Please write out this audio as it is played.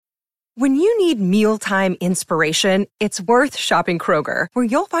When you need mealtime inspiration, it's worth shopping Kroger, where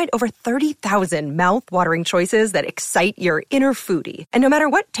you'll find over 30,000 mouth-watering choices that excite your inner foodie. And no matter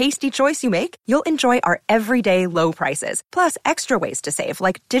what tasty choice you make, you'll enjoy our everyday low prices, plus extra ways to save,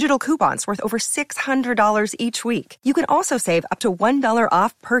 like digital coupons worth over $600 each week. You can also save up to $1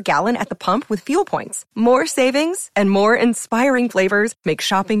 off per gallon at the pump with fuel points. More savings and more inspiring flavors make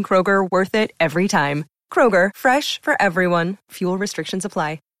shopping Kroger worth it every time. Kroger, fresh for everyone. Fuel restrictions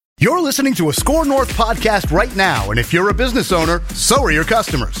apply. You're listening to a Score North podcast right now, and if you're a business owner, so are your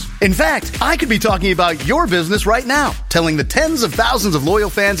customers. In fact, I could be talking about your business right now, telling the tens of thousands of loyal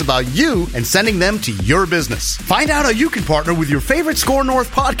fans about you and sending them to your business. Find out how you can partner with your favorite Score North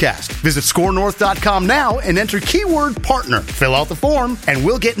podcast. Visit scorenorth.com now and enter keyword partner. Fill out the form, and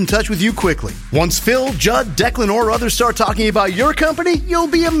we'll get in touch with you quickly. Once Phil, Judd, Declan, or others start talking about your company, you'll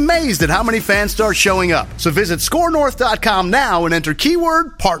be amazed at how many fans start showing up. So visit scorenorth.com now and enter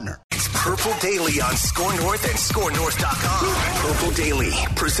keyword partner. It's Purple Daily on Score North and ScoreNorth.com. Purple Daily,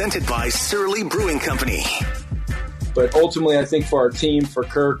 presented by Surly Brewing Company. But ultimately, I think for our team, for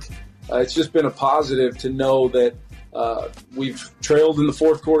Kirk, it's just been a positive to know that we've trailed in the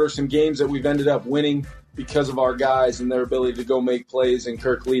fourth quarter some games that we've ended up winning because of our guys and their ability to go make plays, and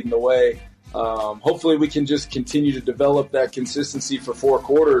Kirk leading the way. Hopefully we can just continue to develop that consistency for four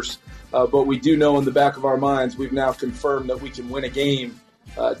quarters. But we do know in the back of our minds, we've now confirmed that we can win a game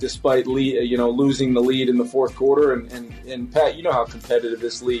despite losing the lead in the fourth quarter. And Pat, you know how competitive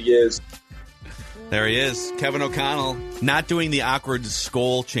this league is. There he is, Kevin O'Connell, not doing the awkward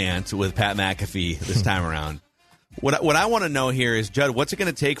Skol chant with Pat McAfee this time around. What I want to know here is, Judd, what's it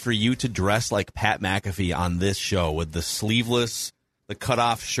going to take for you to dress like Pat McAfee on this show with the sleeveless, the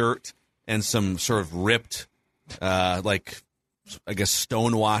cutoff shirt, and some sort of ripped,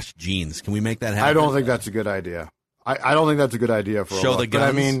 stonewashed jeans? Can we make that happen? I don't think that's a good idea. I don't think that's a good idea for show a the look. guns. But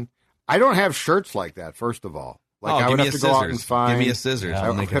I mean, I don't have shirts like that. First of all, I would have to go out and find. Give me a scissors. I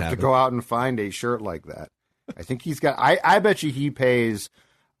would have to go out and find a shirt like that. I think he's got. I bet you he pays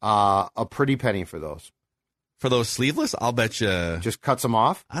a pretty penny for those. For those sleeveless, I'll bet you. Just cuts them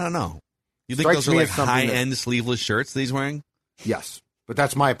off. I don't know. You think those are like high-end sleeveless shirts that he's wearing? Yes, but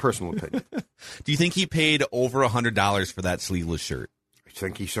that's my personal opinion. Do you think he paid over $100 for that sleeveless shirt? I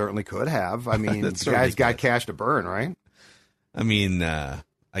think he certainly could have. I mean, the guy's got cash to burn, right? I mean,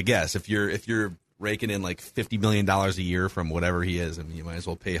 I guess if you're raking in like $50 million a year from whatever he is, I mean, you might as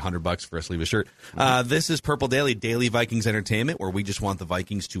well pay $100 for a sleeveless shirt. This is Purple Daily, daily Vikings entertainment, where we just want the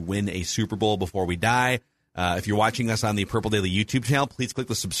Vikings to win a Super Bowl before we die. If you're watching us on the Purple Daily YouTube channel, please click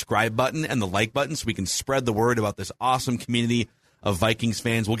the subscribe button and the like button so we can spread the word about this awesome community of Vikings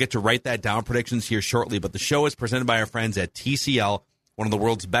fans. We'll get to write that down predictions here shortly, but the show is presented by our friends at TCL, one of the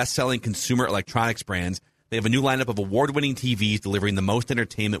world's best-selling consumer electronics brands. They have a new lineup of award-winning TVs delivering the most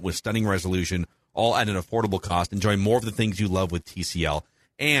entertainment with stunning resolution, all at an affordable cost. Enjoy more of the things you love with TCL.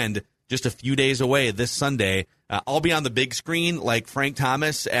 And just a few days away this Sunday, I'll be on the big screen like Frank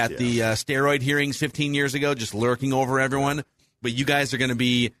Thomas at the steroid hearings 15 years ago, just lurking over everyone. But you guys are going to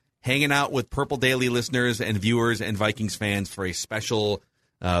be hanging out with Purple Daily listeners and viewers and Vikings fans for a special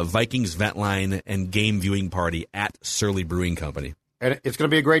Vikings vent line and game viewing party at Surly Brewing Company. And it's going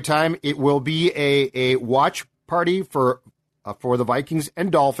to be a great time. It will be a watch party for the Vikings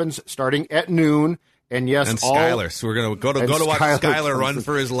and Dolphins starting at noon. And yes, and Skyler. So we're going to go to watch Skyler run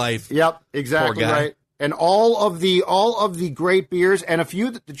for his life. Yep, exactly right. And all of the great beers and a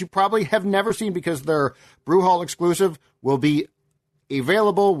few that you probably have never seen because they're Brew Hall exclusive will be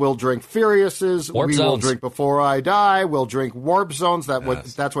available. We'll drink Furiouses. Warp we Zones. Will drink Before I Die. We'll drink Warp Zones.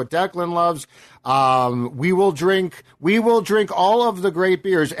 That's what Declan loves. We will drink all of the great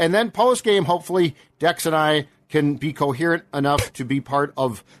beers. And then post game, hopefully, Dex and I can be coherent enough to be part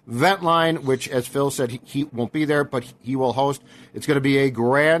of Ventline, which, as Phil said, he won't be there, but he will host. It's going to be a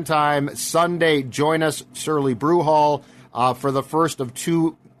grand time. Sunday, join us, Surly Brew Hall, for the first of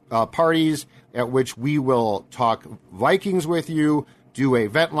two parties at which we will talk Vikings with you, do a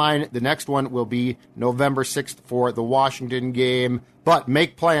vent line. The next one will be November 6th for the Washington game. But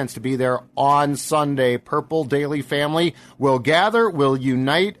make plans to be there on Sunday. Purple Daily family will gather, will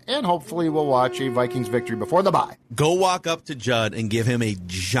unite, and hopefully we'll watch a Vikings victory before the bye. Go walk up to Judd and give him a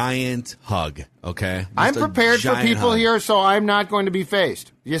giant hug, okay? I'm prepared for people here, so I'm not going to be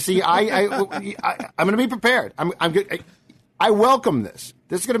faced. You see, I'm going to be prepared. I'm good. I welcome this.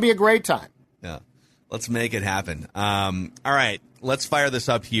 This is going to be a great time. Yeah. Let's make it happen. All right. Let's fire this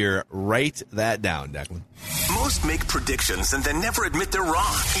up here. Write that down, Declan. Most make predictions and then never admit they're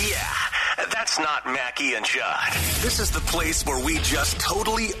wrong. Yeah, That's not Mackie and Judd. This is the place where we just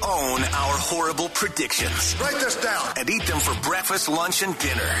totally own our horrible predictions. Write this down. And eat them for breakfast, lunch, and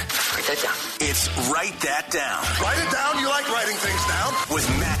dinner. Write that down. It's Write That Down. Write it down. You like writing things down. With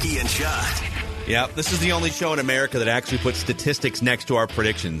Mackie and Judd. Yep, this is the only show in America that actually puts statistics next to our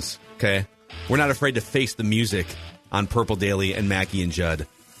predictions, okay? We're not afraid to face the music on Purple Daily and Mackie and Judd.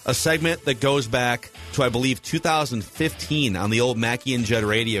 A segment that goes back to, I believe, 2015 on the old Mackie and Judd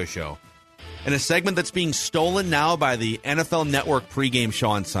radio show. And a segment that's being stolen now by the NFL Network pregame show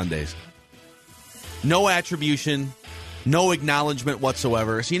on Sundays. No attribution, no acknowledgement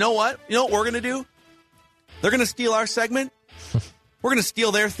whatsoever. So you know what? You know what we're going to do? They're going to steal our segment. We're going to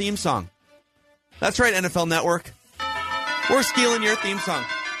steal their theme song. That's right, NFL Network. We're stealing your theme song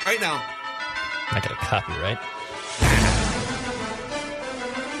right now. Not going to copyright.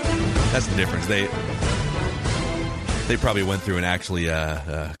 That's the difference. They probably went through and actually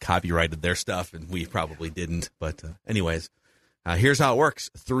copyrighted their stuff, and we probably didn't. But anyways, here's how it works.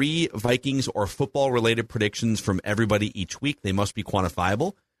 3 Vikings or football-related predictions from everybody each week. They must be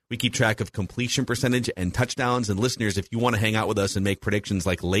quantifiable. We keep track of completion percentage and touchdowns. And listeners, if you want to hang out with us and make predictions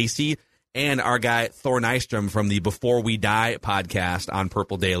like Lacey and our guy Thor Nystrom from the Before We Die podcast on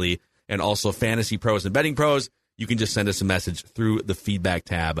Purple Daily, and also Fantasy Pros and Betting Pros, you can just send us a message through the feedback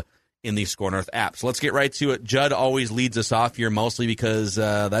tab in the Score North app. So let's get right to it. Judd always leads us off here, mostly because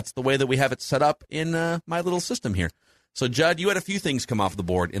that's the way that we have it set up in my little system here. So, Judd, you had a few things come off the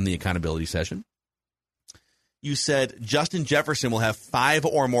board in the accountability session. You said Justin Jefferson will have 5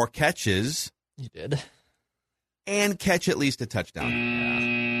 or more catches. You did. And catch at least a touchdown.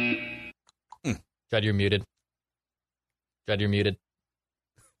 Judd, you're muted. Judd, you're muted.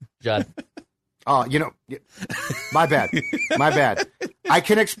 Judd. Oh, my bad. My bad. I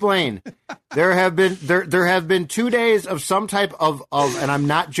can explain. There have been 2 days of some type of, and I'm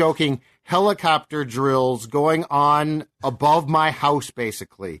not joking, helicopter drills going on above my house,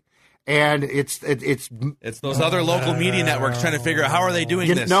 basically. And it's those other local media networks trying to figure out how are they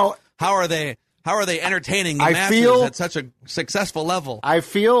doing this? How are they entertaining the masses at such a successful level? I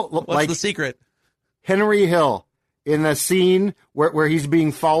feel What's the secret? Henry Hill in the scene where he's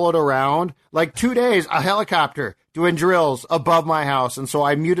being followed around, like 2 days, a helicopter doing drills above my house. And so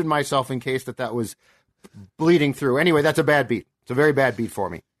I muted myself in case that was bleeding through. Anyway, that's a bad beat. It's a very bad beat for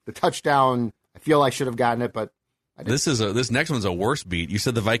me. The touchdown, I feel I should have gotten it, but I didn't. This next one's a worse beat. You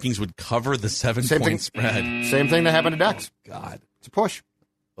said the Vikings would cover the 7-point spread. Same thing that happened to Dex. God. It's a push.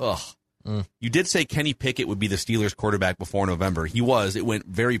 Ugh. You did say Kenny Pickett would be the Steelers quarterback before November. He was. It went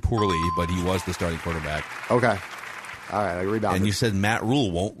very poorly, but he was the starting quarterback. Okay. All right, I rebounded. And you said Matt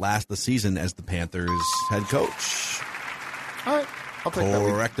Rule won't last the season as the Panthers head coach. All right, I'll take that.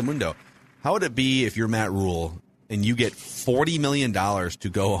 Correctamundo. How would it be if you're Matt Rule and you get $40 million to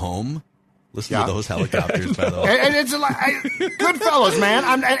go home? Listen to those helicopters, by the way. And it's like, good fellas,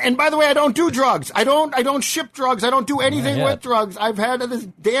 man. And by the way, I don't do drugs. I don't ship drugs. I don't do anything with drugs. I've had this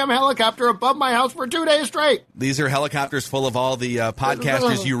damn helicopter above my house for 2 days straight. These are helicopters full of all the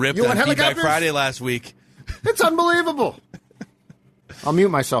podcasters you ripped on Feedback Friday last week. It's unbelievable. I'll mute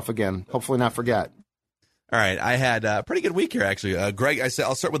myself again. Hopefully not forget. All right, I had a pretty good week here, actually. Greg,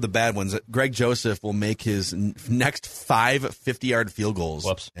 I'll start with the bad ones. Greg Joseph will make his next 5 50-yard field goals.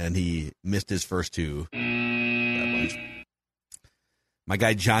 Whoops. And he missed his first 2. My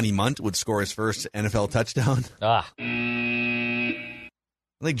guy Johnny Munt would score his first NFL touchdown. I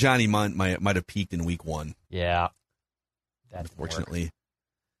think Johnny Munt might have peaked in week 1. Yeah. Unfortunately.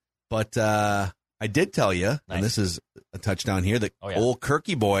 But I did tell you, and this is a touchdown here, that old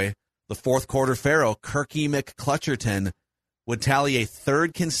Kirky boy, the fourth quarter pharaoh, Kirky McClutcherton, would tally a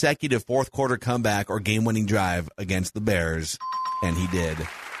 3rd consecutive fourth quarter comeback or game-winning drive against the Bears, and he did.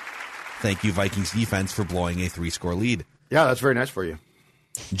 Thank you, Vikings defense, for blowing a 3-score lead. Yeah, that's very nice for you.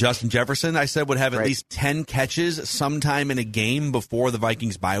 Justin Jefferson, I said, would have at least 10 catches sometime in a game before the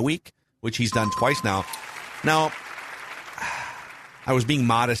Vikings bye week, which he's done twice now. Now, I was being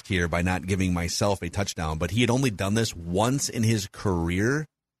modest here by not giving myself a touchdown, but he had only done this once in his career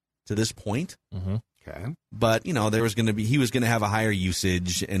to this point. Mm-hmm. Okay. But, he was going to have a higher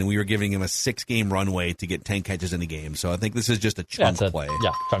usage, and we were giving him a 6-game runway to get 10 catches in a game. So I think this is just a chunk play.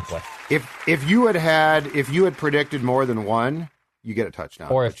 Yeah, chunk play. If you had predicted more than one, you get a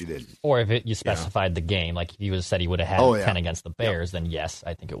touchdown. Or if you did. Or if you specified the game, like if you said he would have had 10 against the Bears, then yes,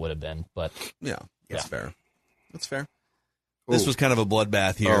 I think it would have been. But that's fair. That's fair. This was kind of a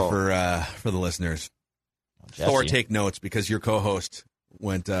bloodbath here for the listeners. Thor, take notes, because your co-host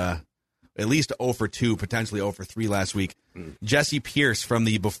went at least 0 for 2, potentially 0 for 3 last week. Jesse Pierce from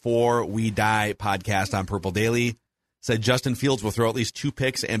the Before We Die podcast on Purple Daily said Justin Fields will throw at least 2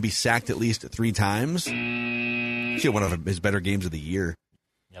 picks and be sacked at least 3 times. He had one of his better games of the year.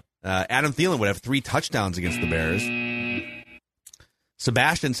 Yep. Adam Thielen would have 3 touchdowns against the Bears.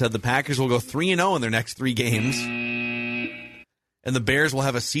 Sebastian said the Packers will go 3-0 in their next 3 games. And the Bears will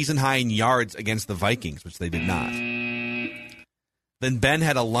have a season high in yards against the Vikings, which they did not. Then Ben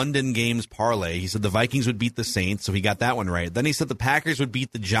had a London games parlay. He said the Vikings would beat the Saints, so he got that one right. Then he said the Packers would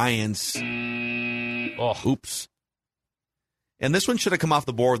beat the Giants. Oh. Oops. And this one should have come off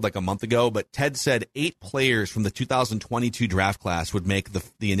the board like a month ago, but Ted said 8 players from the 2022 draft class would make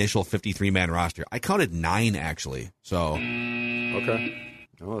the initial 53-man roster. I counted 9, actually. So Okay.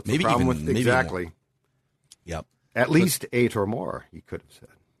 Well, that's maybe the problem even with exactly. more. Yep. At least 8 or more, he could have said.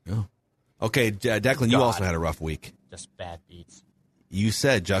 Yeah. Okay, Declan, you also had a rough week. Just bad beats. You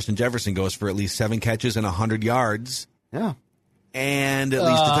said Justin Jefferson goes for at least 7 catches and 100 yards. Yeah. And at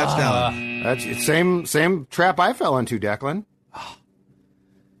least a touchdown. That's same trap I fell into, Declan.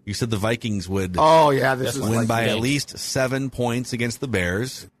 You said the Vikings would win by at least 7 points against the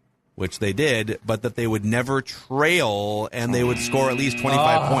Bears, which they did, but that they would never trail and they would score at least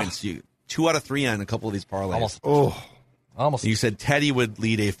 25 points. 2 out of 3 on a couple of these parlays. Almost. You said Teddy would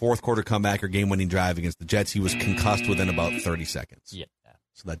lead a fourth-quarter comeback or game-winning drive against the Jets. He was concussed within about 30 seconds. Yeah.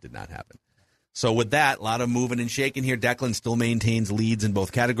 So that did not happen. So with that, a lot of moving and shaking here. Declan still maintains leads in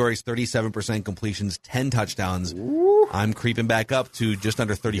both categories, 37% completions, 10 touchdowns. Ooh. I'm creeping back up to just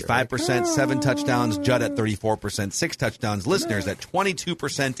under 35%, 7 touchdowns. Judd at 34%, 6 touchdowns. Listeners at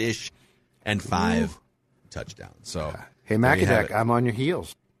 22%-ish and 5 touchdowns. So, hey, Macadec, I'm on your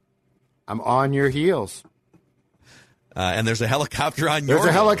heels. And there's a helicopter on your There's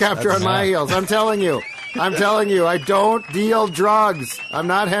a helicopter on my heels. I'm telling you, I don't deal drugs. I'm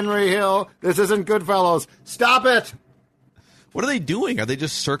not Henry Hill. This isn't Goodfellas. Stop it. What are they doing? Are they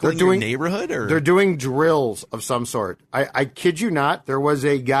just circling your neighborhood? Or? They're doing drills of some sort. I kid you not. There was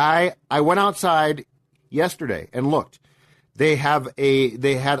a guy. I went outside yesterday and looked. They had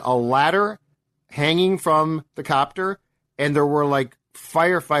a ladder hanging from the copter, and there were like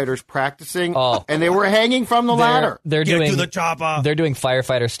firefighters practicing, and they were hanging from the ladder. They're doing the chopper. They're doing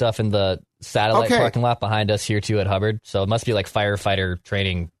firefighter stuff in the satellite parking lot behind us here too at Hubbard. So it must be like firefighter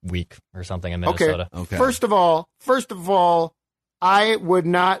training week or something in Minnesota. Okay. First of all, I would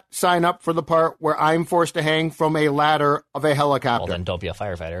not sign up for the part where I'm forced to hang from a ladder of a helicopter. Well, then don't be a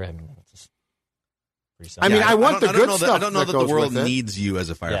firefighter. I mean, it's just pretty simple. I mean, I want the good stuff. I don't know that the world needs you as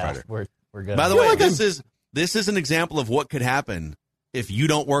a firefighter. Yeah, we're good. By the way, this is an example of what could happen if you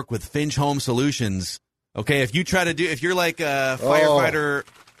don't work with Finch Home Solutions. Okay, if you're like a firefighter,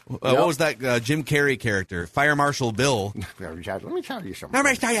 what was that Jim Carrey character? Fire Marshal Bill. Let me tell you something.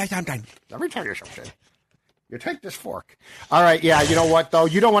 You take this fork. All right, yeah, you know what, though?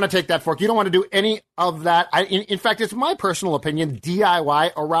 You don't want to take that fork. You don't want to do any of that. In fact, it's my personal opinion,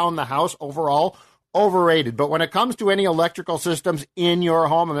 DIY around the house overall, overrated. But when it comes to any electrical systems in your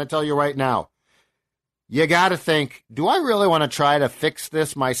home, I'm going to tell you right now, you got to think, do I really want to try to fix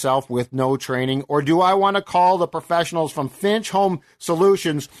this myself with no training? Or do I want to call the professionals from Finch Home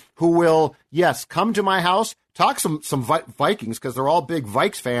Solutions who will, yes, come to my house, talk some Vikings because they're all big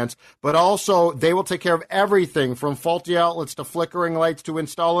Vikes fans, but also they will take care of everything from faulty outlets to flickering lights to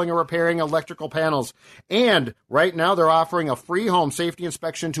installing or repairing electrical panels. And right now they're offering a free home safety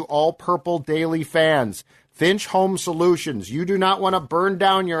inspection to all Purple Daily fans. Finch Home Solutions. You do not want to burn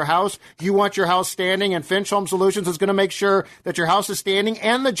down your house. You want your house standing, and Finch Home Solutions is going to make sure that your house is standing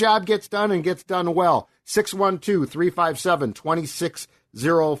and the job gets done and gets done well.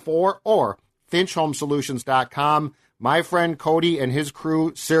 612-357-2604 or FinchHomeSolutions.com. My friend Cody and his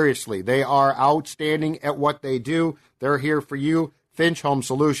crew, seriously, they are outstanding at what they do. They're here for you.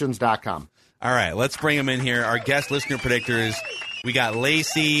 FinchHomeSolutions.com. All right, let's bring them in here. Our guest listener predictors. We got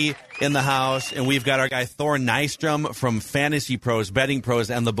Lacey in the house, and we've got our guy Thor Nystrom from Fantasy Pros, Betting Pros,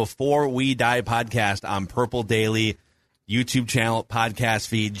 and the Before We Die podcast on Purple Daily YouTube channel, podcast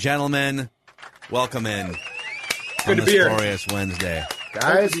feed. Gentlemen, welcome in. Good to be here. Glorious Wednesday.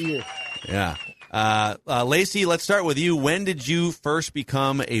 Guys, yeah. Lacey, let's start with you. When did you first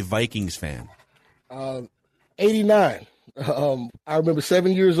become a Vikings fan? 89. I remember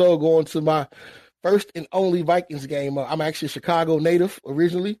 7 years old going to my first and only Vikings game. I'm actually a Chicago native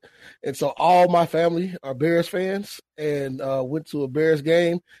originally, and so all my family are Bears fans, and went to a Bears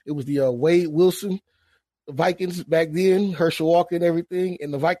game. It was the Wade Wilson Vikings back then, Herschel Walker and everything,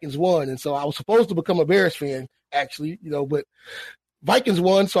 and the Vikings won. And so I was supposed to become a Bears fan, actually, but Vikings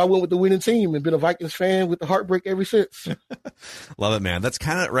won, so I went with the winning team and been a Vikings fan with the heartbreak ever since. Love it, man. That's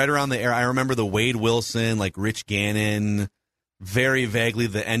kind of right around the era. I remember the Wade Wilson, like Rich Gannon, very vaguely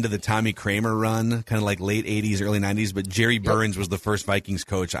the end of the Tommy Kramer run, kind of like late 80s, early 90s, but Jerry Burns was the first Vikings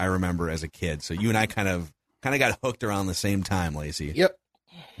coach I remember as a kid. So you and I kind of got hooked around the same time, Lacey. Yep.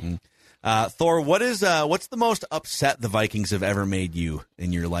 Thor, what's the most upset the Vikings have ever made you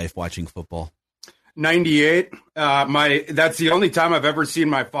in your life watching football? 98. That's the only time I've ever seen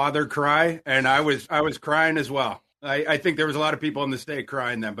my father cry, and I was crying as well. I think there was a lot of people in the state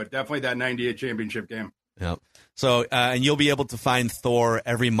crying then, but definitely that 98 championship game. Yep. So, and you'll be able to find Thor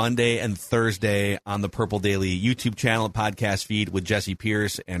every Monday and Thursday on the Purple Daily YouTube channel and podcast feed with Jesse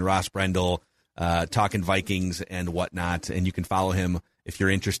Pierce and Ross Brendel talking Vikings and whatnot. And you can follow him if you're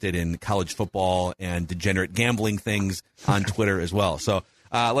interested in college football and degenerate gambling things on Twitter as well. So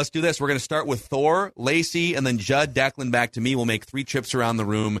let's do this. We're going to start with Thor, Lacey, and then Judd, Declan back to me. We'll make 3 trips around the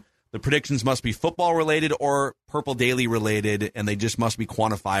room. The predictions must be football-related or Purple Daily-related, and they just must be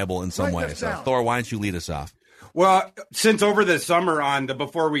quantifiable in some way. So, Thor, why don't you lead us off? Well, since over the summer on the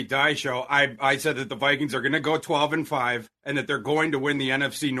Before We Die show, I said that the Vikings are going to go 12-5 and that they're going to win the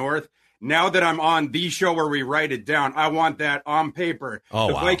NFC North. Now that I'm on the show where we write it down, I want that on paper.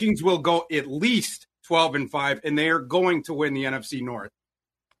 The Vikings will go at least 12-5, and they are going to win the NFC North.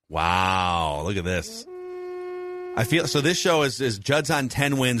 Wow, look at this. I feel so. This show is Judd's on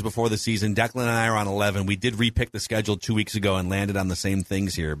 10 wins before the season. Declan and I are on 11. We did repick the schedule 2 weeks ago and landed on the same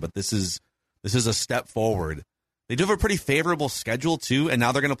things here, but this is a step forward. They do have a pretty favorable schedule too, and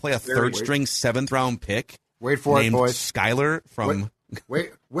now they're going to play a third-string 7th-round pick. Wait for it, boys. Skyler from.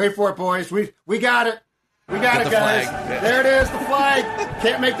 Wait for it, boys. We got it. We got it, guys. Flag. There it is, the flag.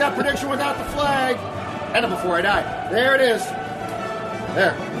 Can't make that prediction without the flag. And Before I Die. There it is.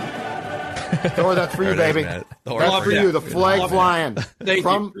 There. Thor, that's for you, baby. That's for you. The flag flying. Thank you.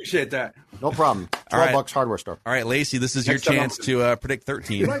 Appreciate that. No problem. $12 hardware store. All right, Lacey, this is your chance to predict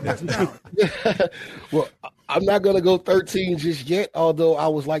 13. Well, I'm not going to go 13 just yet, although I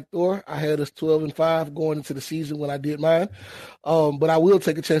was like Thor. I had us 12-5 going into the season when I did mine. But I will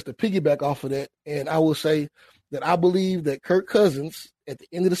take a chance to piggyback off of that, and I will say that I believe that Kirk Cousins, at the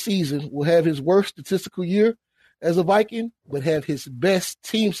end of the season, will have his worst statistical year as a Viking, but have his best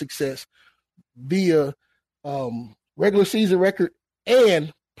team success via regular season record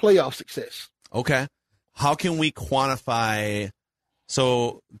and playoff success. Okay. How can we quantify?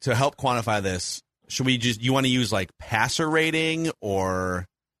 So to help quantify this, should we you want to use like passer rating or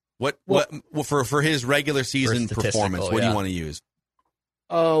what for his regular season performance? What do you want to use?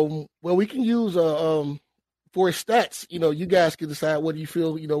 Well, we can use for his stats. You guys can decide what do you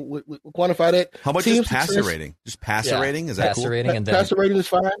feel. We'll quantify that. How about just passer rating? Just passer rating? Is that cool? Rating and passer rating is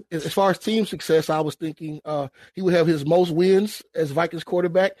fine. As far as team success, I was thinking he would have his most wins as Vikings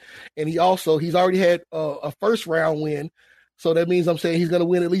quarterback, and he's already had a first round win. So that means I'm saying he's going to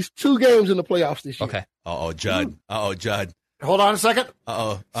win at least 2 games in the playoffs this year. Okay. Judd. Judd. Hold on a second.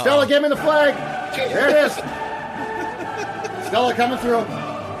 Stella, give me the flag. There it is. Stella coming through.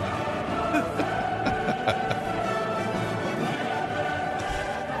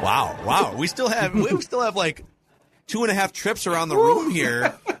 Wow. We still have like 2.5 trips around the room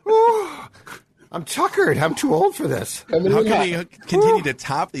here. I'm tuckered. I'm too old for this. How can we continue to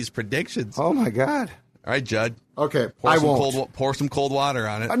top these predictions? Oh my God. All right, Judd. Okay, pour some cold water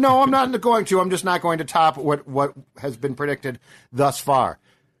on it. No, I'm not going to. I'm just not going to top what has been predicted thus far.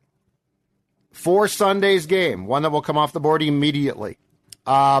 For Sunday's game, one that will come off the board immediately.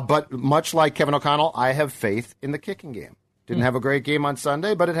 But much like Kevin O'Connell, I have faith in the kicking game. Didn't have a great game on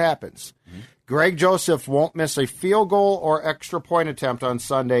Sunday, but it happens. Mm-hmm. Greg Joseph won't miss a field goal or extra point attempt on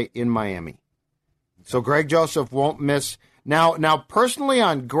Sunday in Miami. So Greg Joseph won't miss. Now, personally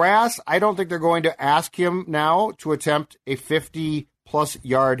on grass, I don't think they're going to ask him now to attempt a 50-plus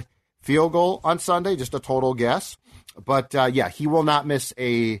yard field goal on Sunday, just a total guess. But, he will not miss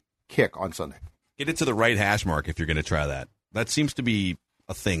a kick on Sunday. Get it to the right hash mark if you're going to try that. That seems to be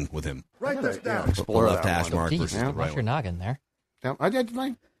a thing with him. Write this down. Explore left hash mark versus the right one. Your noggin there. Yeah, my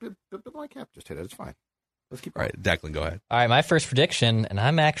cap just hit it. It's fine. Let's keep going. All right, Declan, go ahead. All right, my first prediction, and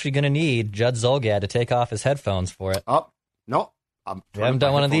I'm actually going to need Judd Zolgad to take off his headphones for it. Oh, no. We haven't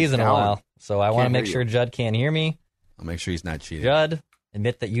done one of these in a while, so I want to make sure Judd can't hear me. I'll make sure he's not cheating. Judd,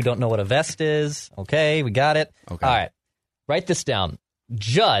 admit that you don't know what a vest is. Okay, we got it. Okay. All right, write this down.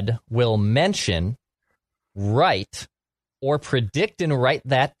 Judd will mention, write, or predict and write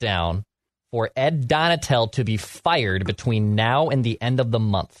that down for Ed Donatel to be fired between now and the end of the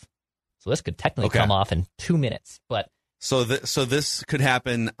month. So this could technically come off in 2 minutes, but so this could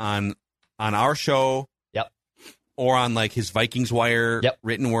happen on our show, or on like his Vikings Wire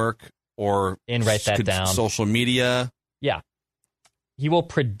written work, or write that down. Social media. Yeah, he will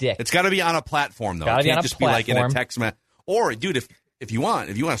predict. It's got to be on a platform though. It can't just be like in a text message. Or, dude, if you want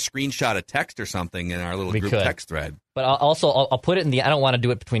to screenshot a text or something in our little group text thread. But I'll put it in I don't want to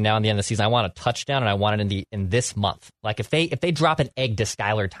do it between now and the end of the season. I want a touchdown, and I want it in this month. Like if they drop an egg to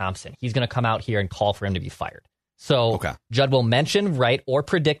Skylar Thompson, he's going to come out here and call for him to be fired. So Judd will mention, write, or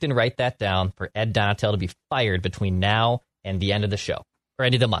predict and write that down for Ed Donatel to be fired between now and the end of the show. Or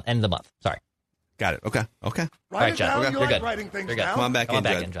end of the month. Sorry. Got it. Okay. Write All right, it down. Judd. You You're like good. writing things You're good. down? Come on back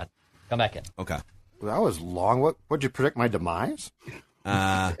in, Judd. Come back in. Okay. Well, that was long. What'd you predict, my demise?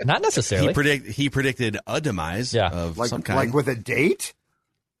 Not necessarily. He predicted a demise of some kind. Like with a date?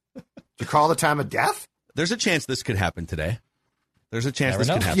 Did you call the time of death? There's a chance this could happen today. There's a chance this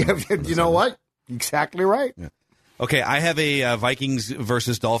could happen. Yeah, you know what? Exactly right. Yeah. Okay, I have a Vikings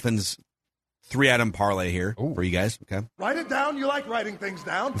versus Dolphins 3-item parlay here for you guys. Okay. Write it down. You like writing things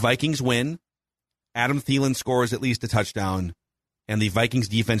down. Vikings win. Adam Thielen scores at least a touchdown, and the Vikings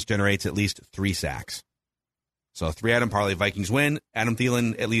defense generates at least 3 sacks. So 3-item parlay, Vikings win. Adam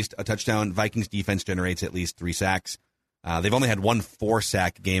Thielen at least a touchdown. Vikings defense generates at least 3 sacks. They've only had 1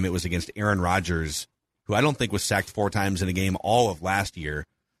 4-sack game. It was against Aaron Rodgers, who I don't think was sacked 4 times in a game all of last year.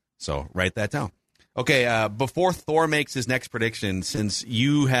 So write that down. Okay, before Thor makes his next prediction, since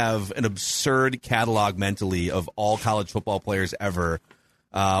you have an absurd catalog mentally of all college football players ever,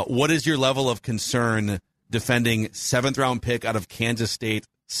 what is your level of concern defending 7th-round pick out of Kansas State,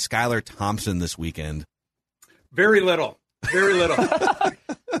 Skylar Thompson, this weekend? Very little. He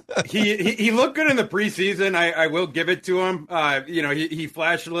looked good in the preseason. I will give it to him. He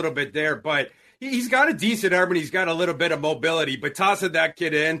flashed a little bit there, but he's got a decent arm and he's got a little bit of mobility. But tossing that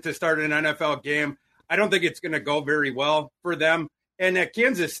kid in to start an NFL game, I don't think it's going to go very well for them. And at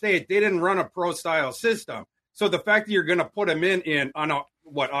Kansas State, they didn't run a pro-style system. So the fact that you're going to put him in on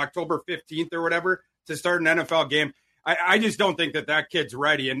October 15th or whatever to start an NFL game, I just don't think that kid's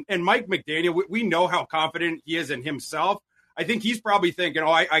ready. And Mike McDaniel, we know how confident he is in himself. I think he's probably thinking,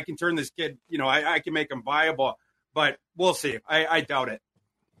 I can turn this kid, I can make him viable. But we'll see. I doubt it.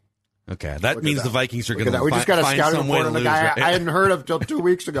 Okay, that means the Vikings are going to We just got a find scouting some way report to on the lose. guy Right? I hadn't heard of till 2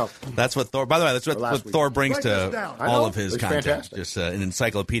 weeks ago. That's what Thor. By the way, that's what Thor brings to all of his content. Fantastic. Just an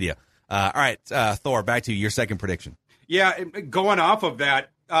encyclopedia. All right, Thor, back to you. Your second prediction. Yeah, going off of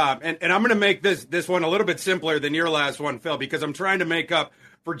that, and I'm going to make this one a little bit simpler than your last one, Phil, because I'm trying to make up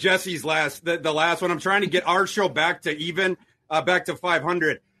for Jesse's the last one. I'm trying to get our show back to even, back to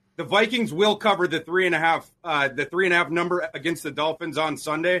 500. The Vikings will cover the 3.5 number against the Dolphins on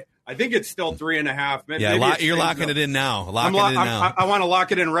Sunday. I think it's still 3.5. Yeah, you're locking it in now. I want to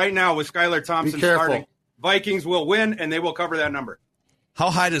lock it in right now with Skylar Thompson starting. Vikings will win, and they will cover that number. How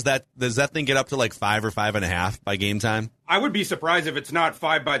high does that thing get up to, like 5 or 5.5 by game time? I would be surprised if it's not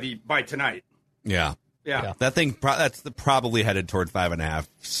 5 by tonight. Yeah. That thing that's probably headed toward 5.5,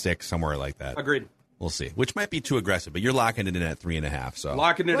 6, somewhere like that. Agreed. We'll see. Which might be too aggressive, but you're locking it in at 3.5. So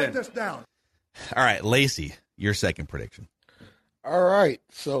locking it in. Write this down. All right, Lacey, your second prediction. All right,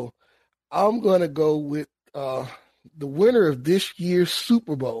 so I'm going to go with the winner of this year's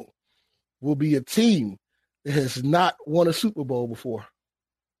Super Bowl will be a team that has not won a Super Bowl before.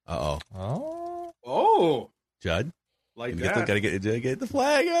 Oh. Judd? Like that. Gotta get the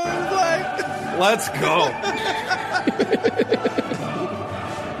flag. Let's go.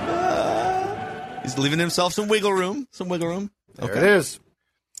 He's leaving himself some wiggle room. There it is.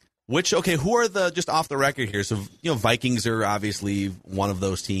 Who are just off the record here? So, Vikings are obviously one of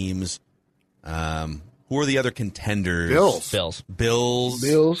those teams. Who are the other contenders?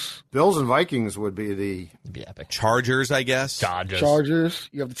 Bills and Vikings would be It'd be epic. Chargers, I guess. Chargers.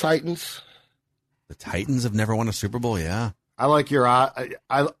 You have the Titans. The Titans have never won a Super Bowl, yeah. I like your I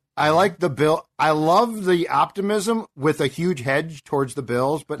like the Bill. I love the optimism with a huge hedge towards the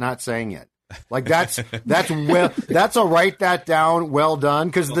Bills, but not saying it. Like that's a write that down. Well done,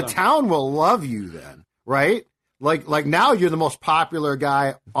 because the town will love you then, right? Like now you're the most popular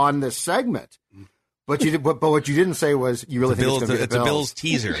guy on this segment. But what you didn't say was you really think it's going to be the Bills. It's a Bills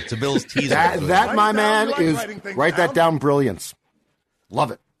teaser. It's a Bills teaser. that my man, is write that down. Brilliance.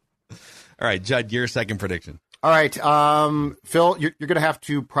 Love it. All right, Judd, your second prediction. All right, Phil, you're going to have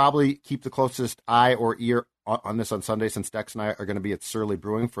to probably keep the closest eye or ear on this on Sunday, since Dex and I are going to be at Surly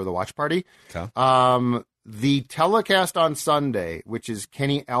Brewing for the watch party. Okay. The telecast on Sunday, which is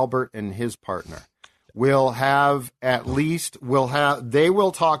Kenny Albert and his partner, will have they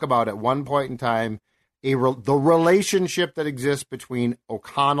will talk about at one point in time the relationship that exists between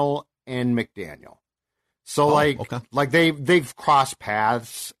O'Connell and McDaniel. So they've crossed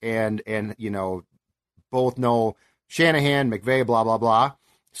paths and both know Shanahan, McVay, blah blah blah.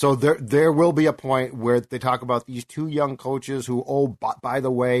 So there will be a point where they talk about these two young coaches who, by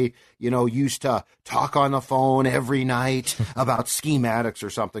the way, used to talk on the phone every night about schematics or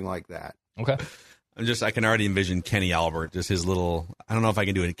something like that. Okay. I can already envision Kenny Albert, just his little, I don't know if I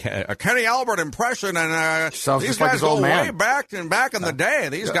can do a Kenny Albert impression. And these guys go way back in the day.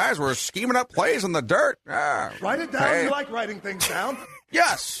 These guys were scheming up plays in the dirt. Write it down. Hey. You like writing things down?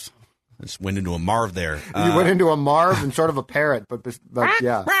 Yes. I just went into a Marv there. You went into a Marv and sort of a parrot, but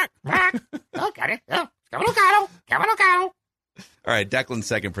yeah. All right, Declan's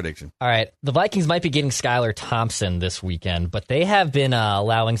second prediction. All right, the Vikings might be getting Skylar Thompson this weekend, but they have been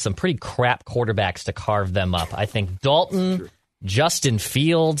allowing some pretty crap quarterbacks to carve them up. I think Dalton, Justin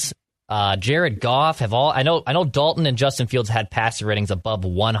Fields, Jared Goff have all. I know Dalton and Justin Fields had passer ratings above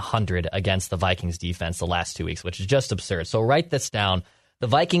 100 against the Vikings defense the last 2 weeks, which is just absurd. So write this down. The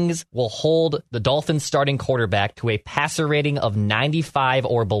Vikings will hold the Dolphins starting quarterback to a passer rating of 95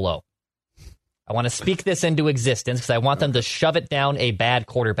 or below. I want to speak this into existence because I want them to shove it down a bad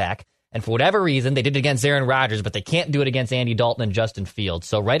quarterback. And for whatever reason, they did it against Aaron Rodgers, but they can't do it against Andy Dalton and Justin Fields.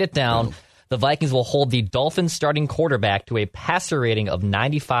 So write it down. The Vikings will hold the Dolphins starting quarterback to a passer rating of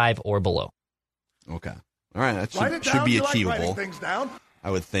 95 or below. Okay. All right. That should be achievable. Like things down?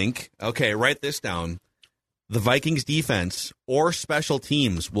 I would think. Okay, write this down. The Vikings defense or special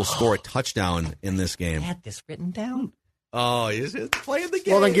teams will score a touchdown in this game. I had this written down. Oh, is it playing the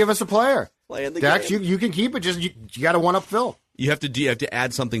game? Well, then give us a player. Playing the Dax, game. you can keep it. Just you got to one-up Phil. You have to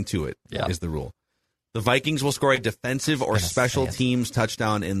add something to it. Yeah. Is the rule. The Vikings will score a defensive or special teams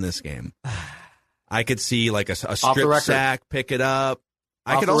touchdown in this game. I could see like a strip sack, pick it up.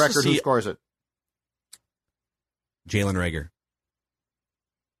 I could also see who scores it. Jalen Reagor.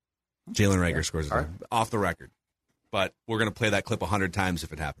 Jalen Reagor scores it off the record. But we're going to play that clip 100 times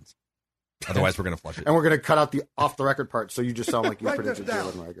if it happens. Otherwise, we're going to flush it. And we're going to cut out the off-the-record part so you just sound like you predicted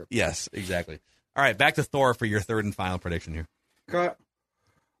Jalen Reagor. Yes, exactly. All right, back to Thor for your third and final prediction here. Cut.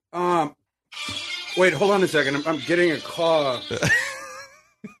 Wait, hold on a second. I'm getting a call.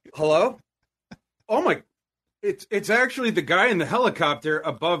 Hello? Oh, my. It's actually the guy in the helicopter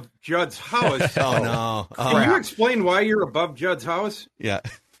above Judd's house. Oh, no. Can you explain why you're above Judd's house? Yeah.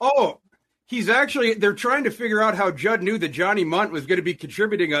 Oh, they're trying to figure out how Judd knew that Johnny Munt was going to be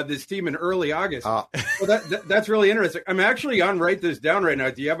contributing on this team in early August. Well, that's really interesting. I'm actually on write this down right now.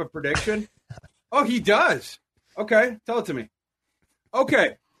 Do you have a prediction? Oh, he does. Okay, tell it to me.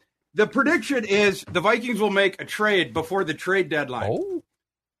 Okay, the prediction is the Vikings will make a trade before the trade deadline. Oh.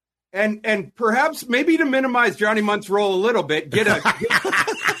 And perhaps maybe to minimize Johnny Munt's role a little bit, get a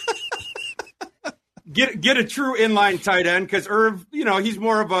true inline tight end because Irv, he's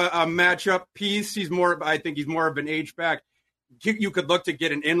more of a matchup piece. I think he's more of an H-back. You could look to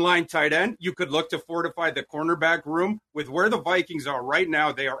get an inline tight end. You could look to fortify the cornerback room with where the Vikings are right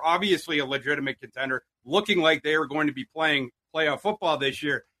now. They are obviously a legitimate contender, looking like they are going to be playing playoff football this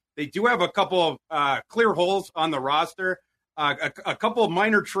year. They do have a couple of clear holes on the roster. A couple of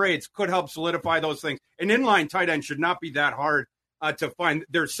minor trades could help solidify those things. An inline tight end should not be that hard to find.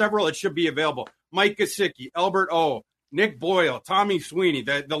 There's several that should be available. Mike Gesicki, Albert O, Nick Boyle, Tommy Sweeney.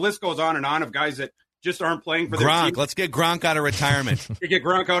 The list goes on and on of guys that just aren't playing for their team. Let's get Gronk out of retirement. Get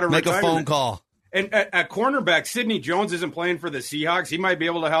Gronk out of Make retirement. Make a phone call. And at cornerback, Sidney Jones isn't playing for the Seahawks. He might be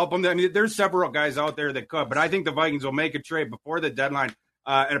able to help them. I mean, there's several guys out there that could, but I think the Vikings will make a trade before the deadline,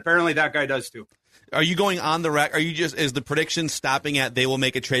 and apparently that guy does too. Are you going on the record? Is the prediction stopping at they will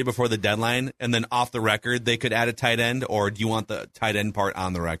make a trade before the deadline, and then off the record they could add a tight end, or do you want the tight end part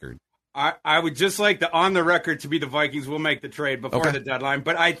on the record? I would just like the on the record to be the Vikings will make the trade before the deadline,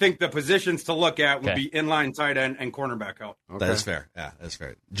 but I think the positions to look at would be inline tight end and cornerback help. Okay. That is fair. Yeah, that's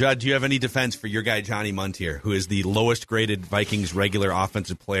fair. Judd, do you have any defense for your guy Johnny Munt here, who is the lowest graded Vikings regular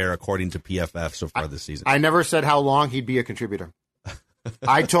offensive player according to PFF so far this season? I never said how long he'd be a contributor.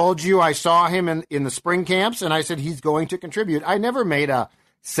 I told you I saw him in the spring camps, and I said he's going to contribute. I never made a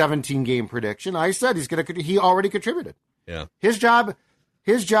 17-game prediction. I said he already contributed. Yeah, his job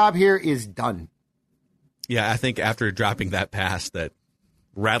here is done. Yeah, I think after dropping that pass that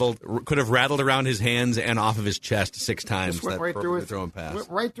could have rattled around his hands and off of his chest 6 times. Just went right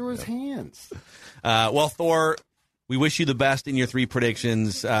through his hands. Well, Thor, we wish you the best in your 3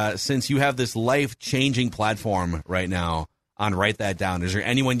 predictions. Since you have this life-changing platform right now on Write That Down, is there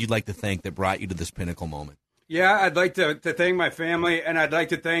anyone you'd like to thank that brought you to this pinnacle moment? Yeah, I'd like to thank my family, and I'd like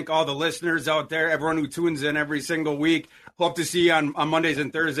to thank all the listeners out there, everyone who tunes in every single week. Hope to see you on Mondays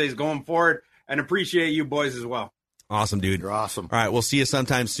and Thursdays going forward, and appreciate you boys as well. Awesome, dude. You're awesome. All right, we'll see you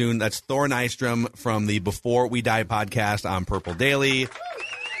sometime soon. That's Thor Nystrom from the Before We Die podcast on Purple Daily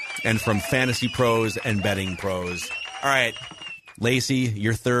and from Fantasy Pros and Betting Pros. All right, Lacey,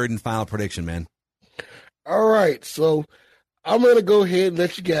 your third and final prediction, man. All right, so I'm going to go ahead and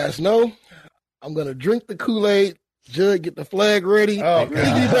let you guys know. I'm going to drink the Kool-Aid. Judd, get the flag ready. Oh,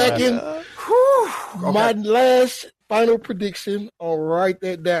 piggybacking. Okay. My last final prediction, I'll write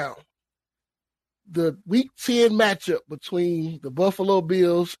that down. The Week 10 matchup between the Buffalo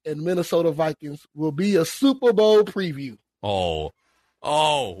Bills and Minnesota Vikings will be a Super Bowl preview. Oh,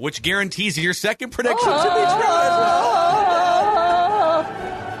 which guarantees your second prediction to be true as well.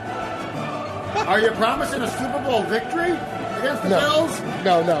 Are you promising a Super Bowl victory against the Bills?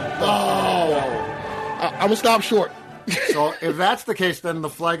 No. Oh. I'm going to stop short. So if that's the case, then the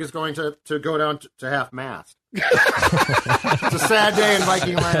flag is going to go down to half-mast. It's a sad day in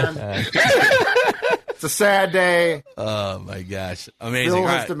Viking land. It's a sad day. Oh, my gosh. Amazing. Bill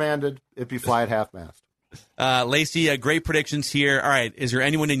has demanded it be fly at half-mast. Lacey, great predictions here. All right, is there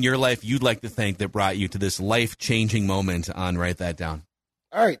anyone in your life you'd like to thank that brought you to this life-changing moment on Write That Down?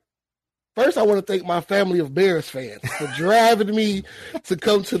 All right. First, I want to thank my family of Bears fans for driving me to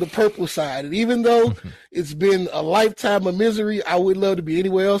come to the purple side. And even though it's been a lifetime of misery, I would love to be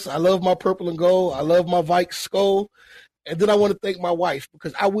anywhere else. I love my purple and gold. I love my Vikes skull. And then I want to thank my wife,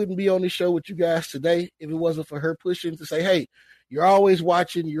 because I wouldn't be on this show with you guys today if it wasn't for her pushing to say, hey, you're always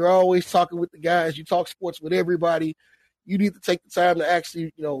watching. You're always talking with the guys. You talk sports with everybody. You need to take the time to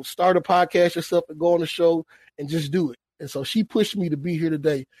actually, start a podcast yourself and go on the show and just do it. And so she pushed me to be here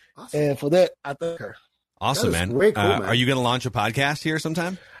today. Awesome. And for that, I thank her. Awesome, man. Way cool, man. Are you going to launch a podcast here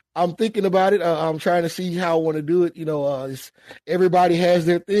sometime? I'm thinking about it. I'm trying to see how I want to do it. Everybody has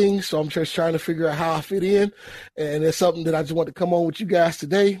their thing, so I'm just trying to figure out how I fit in. And it's something that I just want to come on with you guys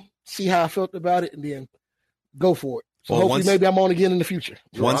today, see how I felt about it, and then go for it. So hopefully maybe I'm on again in the future.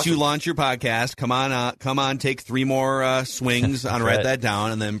 Once you launch your podcast, come on, take 3 more swings on Write That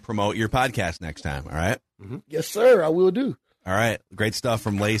Down, and then promote your podcast next time, all right? Mm-hmm. Yes, sir, I will do. All right, great stuff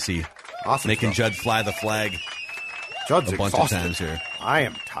from Lacey. Awesome. Making Judd fly the flag Judd's a bunch exhausted. of times here. I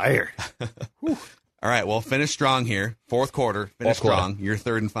am tired. All right, well, finish strong here. Fourth quarter, finish strong. Your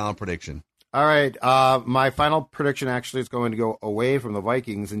third and final prediction. All right, my final prediction actually is going to go away from the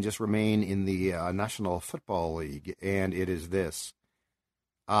Vikings and just remain in the National Football League, and it is this.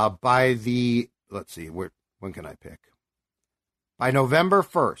 Let's see, when can I pick? By November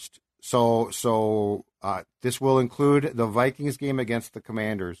 1st, so this will include the Vikings game against the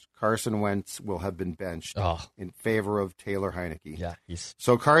Commanders. Carson Wentz will have been benched in favor of Taylor Heineke. Yeah,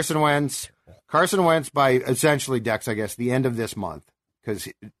 so Carson Wentz by essentially, Dex, I guess, the end of this month. Because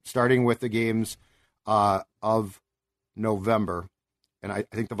starting with the games of November, and I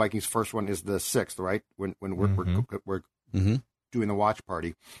think the Vikings' first one is the 6th, right? When we're doing the watch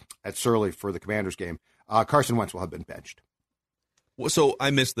party at Surly for the Commanders game, Carson Wentz will have been benched. So I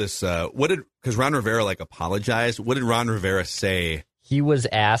missed this. Because Ron Rivera apologized. What did Ron Rivera say? He was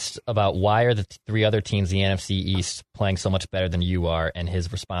asked about why are the 3 other teams in the NFC East playing so much better than you are, and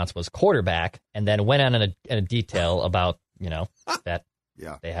his response was quarterback, and then went on in a detail about that.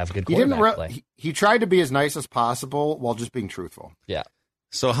 Yeah, they have good quarterback play. He tried to be as nice as possible while just being truthful. Yeah.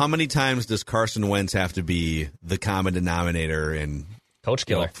 So how many times does Carson Wentz have to be the common denominator in coach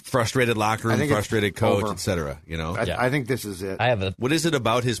killer, frustrated locker room, frustrated coach, etc.? I think this is it. What is it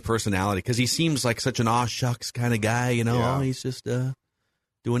about his personality? Because he seems like such an aw shucks kind of guy. He's just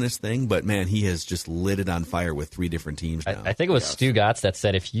doing his thing, but man, he has just lit it on fire with 3 different teams now. I think it was Stu Gotts that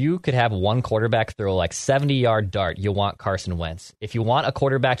said if you could have one quarterback throw 70-yard dart, you want Carson Wentz. If you want a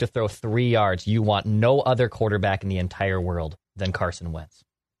quarterback to throw 3 yards, you want no other quarterback in the entire world than Carson Wentz.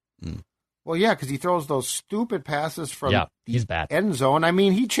 Well, yeah, because he throws those stupid passes from he's bad. End zone. I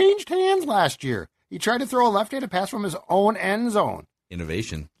mean, he changed hands last year. He tried to throw a left-handed pass from his own end zone.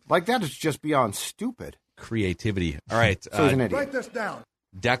 Innovation. Like that is just beyond stupid. Creativity. All right. So he's an idiot. Write this down.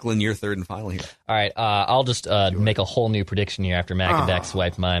 Declan, your third and final here. All right, I'll just make a whole new prediction here after Mac and Dak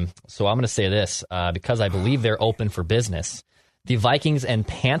swiped mine. So I'm going to say this, because I believe they're open for business. The Vikings and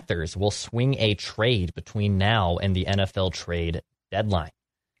Panthers will swing a trade between now and the NFL trade deadline.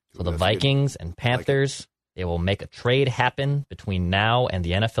 So the Vikings and Panthers, they will make a trade happen between now and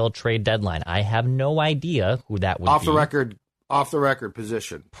the NFL trade deadline. I have no idea who that would be. Off the record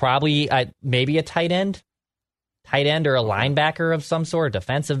position. Probably maybe a tight end. Tight end or a linebacker of some sort,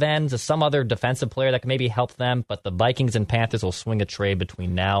 defensive ends, or some other defensive player that can maybe help them. But the Vikings and Panthers will swing a trade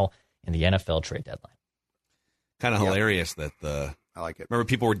between now and the NFL trade deadline. Kind of hilarious that I like it. Remember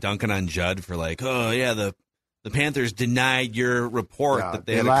people were dunking on Judd for the Panthers denied your report that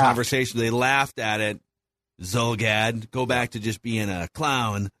they had a conversation. They laughed at it. Zolgad, go back to just being a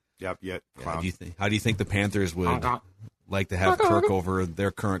clown. Yep. Clown. How do you think the Panthers would like to have Kirk over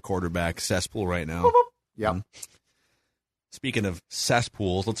their current quarterback cesspool right now? Yep. speaking of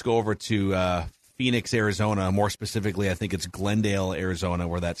cesspools, let's go over to Phoenix, Arizona. More specifically, I think it's Glendale, Arizona,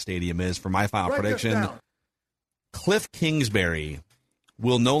 where that stadium is. For my final prediction, Cliff Kingsbury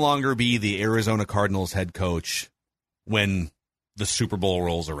will no longer be the Arizona Cardinals head coach when the Super Bowl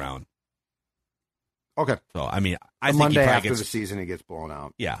rolls around. Okay. So, I mean, I think Monday he probably after gets, the season, he gets blown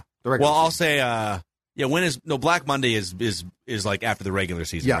out. Yeah. Well, I'll say, Black Monday is like after the regular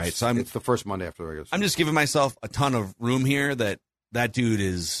season, yes, right? So it's the first Monday after the regular season. I'm just giving myself a ton of room here that dude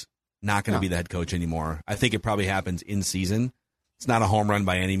is not going to be the head coach anymore. I think it probably happens in season. It's not a home run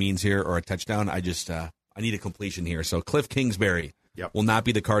by any means here or a touchdown. I just I need a completion here. So Cliff Kingsbury will not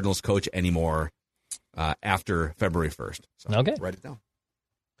be the Cardinals coach anymore after February 1st. So okay. Write it down.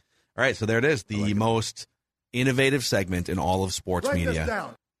 All right, so there it is. The most innovative segment in all of sports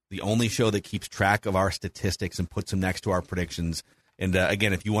media. The only show that keeps track of our statistics and puts them next to our predictions. And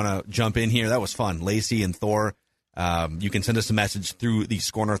again, if you want to jump in here, that was fun. Lacey and Thor, you can send us a message through the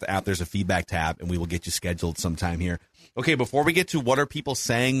Score North app. There's a feedback tab, and we will get you scheduled sometime here. Okay, before we get to what are people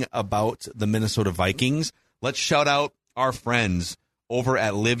saying about the Minnesota Vikings, let's shout out our friends over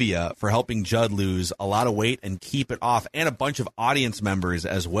at Livia for helping Judd lose a lot of weight and keep it off, and a bunch of audience members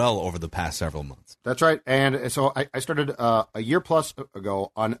as well over the past several months. That's right. And so I started a year plus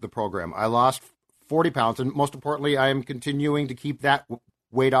ago on the program. I lost 40 pounds, and most importantly, I am continuing to keep that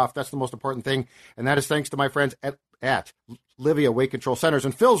weight off. That's the most important thing, and that is thanks to my friends at Livia Weight Control Centers.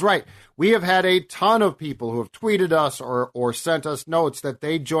 And Phil's right. We have had a ton of people who have tweeted us or sent us notes that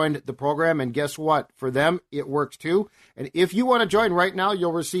they joined the program, and guess what? For them, it works too. And if you want to join right now,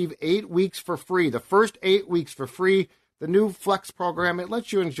 you'll receive 8 weeks for free. The first 8 weeks for free. The new Flex program, it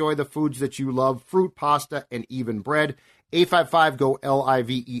lets you enjoy the foods that you love, fruit, pasta, and even bread.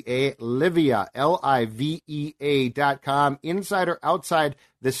 855-GO-LIVEA, Livia, LIVEA.com. Inside or outside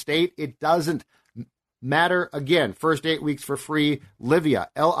the state, it doesn't matter. Again, first 8 weeks for free, Livia,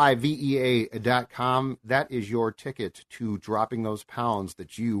 LIVEA.com. That is your ticket to dropping those pounds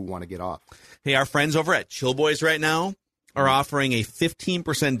that you want to get off. Hey, our friends over at Chill Boys right now are offering a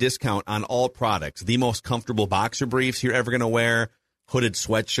 15% discount on all products. The most comfortable boxer briefs you're ever going to wear, hooded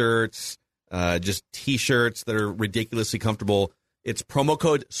sweatshirts, just T-shirts that are ridiculously comfortable. It's promo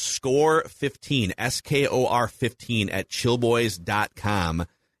code SCORE15, SKOR15 at chillboys.com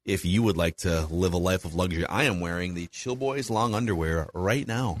if you would like to live a life of luxury. I am wearing the Chill Boys long underwear right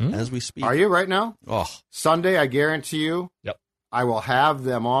now as we speak. Are you right now? Oh. Sunday, I guarantee you. Yep. I will have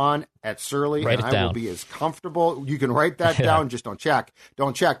them on at Surly, and I will be as comfortable. You can write that down. Just don't check.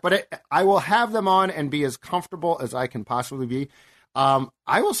 Don't check. But I will have them on and be as comfortable as I can possibly be. I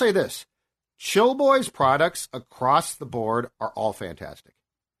will say this. Chill Boys products across the board are all fantastic.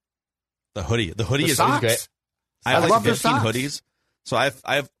 The hoodie is great. I have love 15 hoodies. So I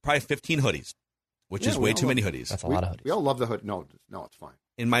have probably 15 hoodies, which is way too many hoodies. That's a lot of hoodies. We all love the hood. No, it's fine.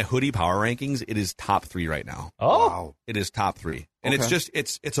 In my hoodie power rankings, it is top 3 right now. Oh, wow. It is top 3. And it's just,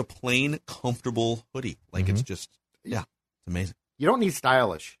 it's a plain, comfortable hoodie. Like it's just, it's amazing. You don't need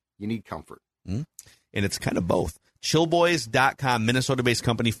stylish. You need comfort. And it's kind of both. Chillboys.com, Minnesota-based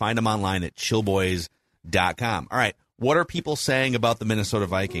company. Find them online at chillboys.com. All right. What are people saying about the Minnesota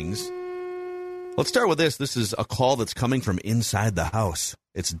Vikings? Let's start with this. This is a call that's coming from inside the house.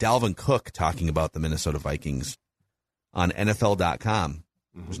 It's Dalvin Cook talking about the Minnesota Vikings on NFL.com.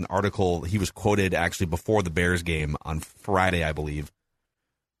 There's an article. He was quoted actually before the Bears game on Friday, I believe.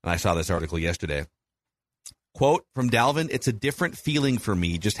 And I saw this article yesterday. Quote from Dalvin, "It's a different feeling for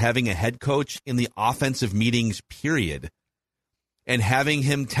me just having a head coach in the offensive meetings, period, and having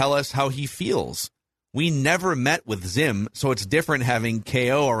him tell us how he feels. We never met with Zim, so it's different having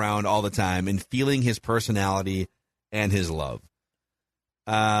KO around all the time and feeling his personality and his love."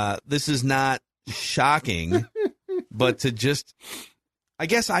 This is not shocking, but to just, I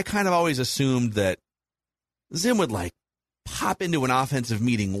guess I kind of always assumed that Zim would pop into an offensive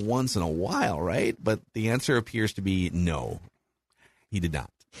meeting once in a while, right? But the answer appears to be no, he did not.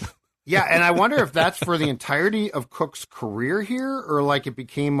 Yeah, and I wonder if that's for the entirety of Cook's career here, or it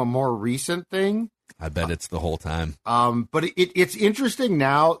became a more recent thing. I bet it's the whole time. But it's interesting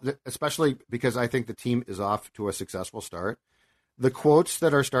now, especially because I think the team is off to a successful start. The quotes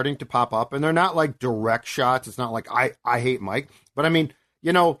that are starting to pop up, and they're not direct shots. It's not I hate Mike. But I mean,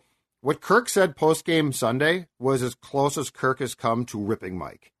 what Kirk said post-game Sunday was as close as Kirk has come to ripping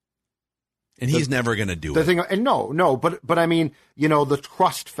Mike. And he's never going to do it. And no, but I mean, the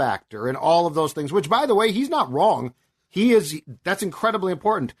trust factor and all of those things, which, by the way, he's not wrong. That's incredibly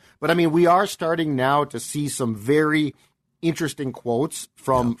important. But I mean, we are starting now to see some very interesting quotes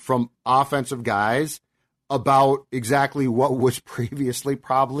from offensive guys about exactly what was previously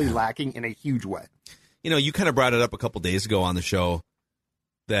probably lacking in a huge way. you kind of brought it up a couple days ago on the show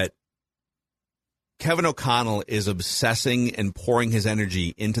that Kevin O'Connell is obsessing and pouring his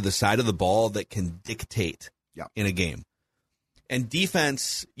energy into the side of the ball that can dictate in a game. And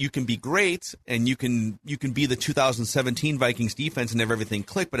defense, you can be great, and you can be the 2017 Vikings defense and have everything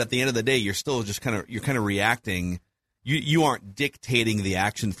click. But at the end of the day, you're still just kind of reacting. You aren't dictating the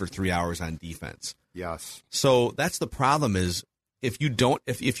action for 3 hours on defense. Yes. So that's the problem is if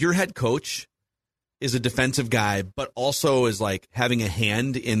your head coach is a defensive guy, but also is like having a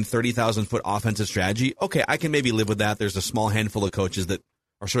hand in 30,000-foot offensive strategy, okay, I can maybe live with that. There's a small handful of coaches that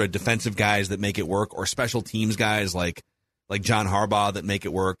are sort of defensive guys that make it work, or special teams guys like John Harbaugh that make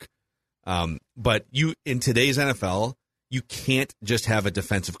it work. But in today's NFL, you can't just have a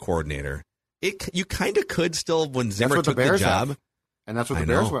defensive coordinator. You kind of could still when Zimmer took the job. And that's what the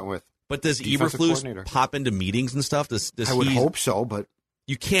Bears went with. But does Eberflus pop into meetings and stuff? I would hope so, but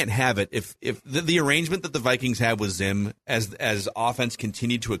you can't have it if the arrangement that the Vikings had with Zim as offense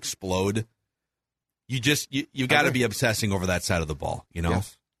continued to explode. You got to be obsessing over that side of the ball,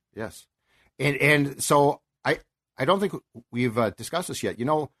 Yes. And so I don't think we've discussed this yet.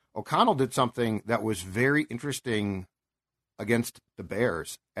 O'Connell did something that was very interesting against the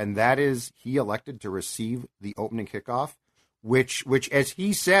Bears, and that is he elected to receive the opening kickoff, which as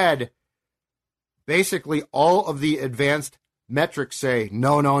he said, basically all of the advanced metrics say,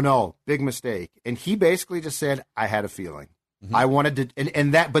 no, big mistake. And he basically just said, I had a feeling. Mm-hmm. I wanted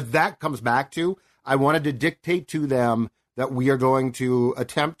to, but that comes back to, I wanted to dictate to them that we are going to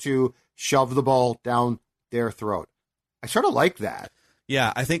attempt to shove the ball down their throat. I sort of like that.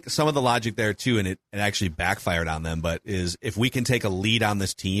 Yeah, I think some of the logic there, too, and it actually backfired on them, but is if we can take a lead on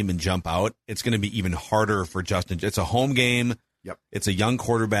this team and jump out, it's going to be even harder for Justin. It's a home game. Yep. It's a young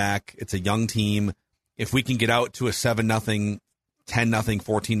quarterback. It's a young team. If we can get out to a 7-0, 10-0,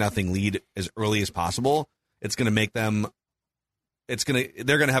 14-0 lead as early as possible, it's going to make them they're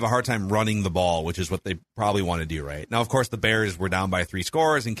going to have a hard time running the ball, which is what they probably want to do, right? Now, of course, the Bears were down by 3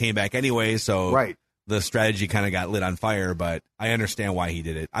 scores and came back anyway, so right. The strategy kind of got lit on fire, but I understand why he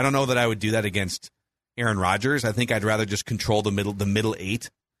did it. I don't know that I would do that against Aaron Rodgers. I think I'd rather just control the middle 8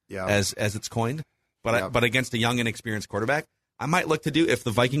 as it's coined. But against a young and experienced quarterback, I might look to do, if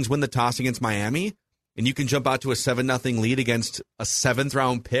the Vikings win the toss against Miami and you can jump out to a 7-0 lead against a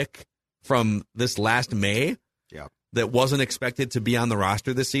 7th-round pick from this last May that wasn't expected to be on the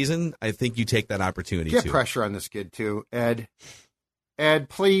roster this season, I think you take that opportunity. Get pressure on this kid, too, Ed. Ed,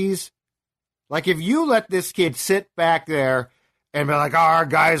 please. Like, if you let this kid sit back there and be like, our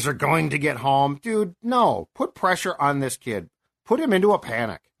guys are going to get home, dude, no. Put pressure on this kid. Put him into a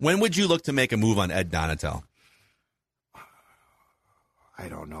panic. When would you look to make a move on Ed Donatel? I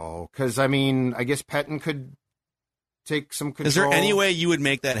don't know. Because, I guess Pettine could take some control. Is there any way you would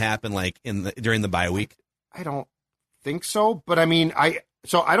make that happen, like, during the bye week? I don't think so. But, I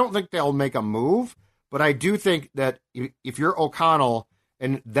don't think they'll make a move. But I do think that if you're O'Connell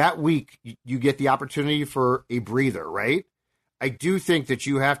and that week you get the opportunity for a breather, right? I do think that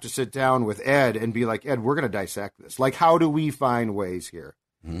you have to sit down with Ed and be like, Ed, we're going to dissect this. Like, how do we find ways here?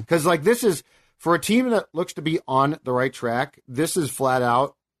 Because, this is, for a team that looks to be on the right track, this is flat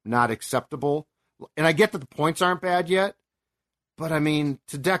out not acceptable. And I get that the points aren't bad yet, but,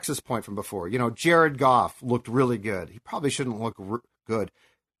 to Dex's point from before, Jared Goff looked really good. He probably shouldn't look good.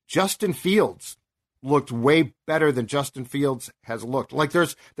 Justin Fields looked way better than Justin Fields has looked. Like,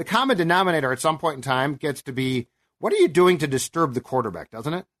 there's the common denominator at some point in time gets to be, what are you doing to disturb the quarterback,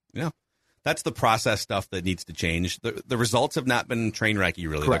 doesn't it? Yeah. That's the process stuff that needs to change. The results have not been train wrecky,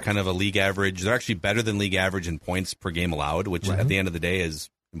 really. Correct. They're kind of a league average. They're actually better than league average in points per game allowed, which at the end of the day is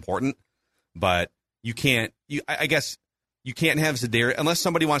important. But you can't, I guess you can't have Zadarius, unless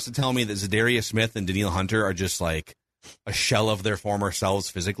somebody wants to tell me that Zadarius Smith and Danielle Hunter are just like a shell of their former selves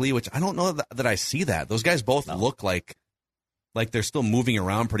physically, which I don't know that I see that. Those guys both look like they're still moving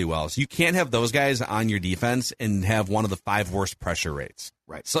around pretty well. So you can't have those guys on your defense and have one of the 5 worst pressure rates.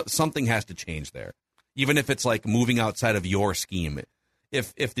 Right. So something has to change there, even if it's like moving outside of your scheme.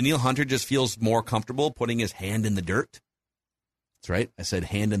 If Danielle Hunter just feels more comfortable putting his hand in the dirt, that's right. I said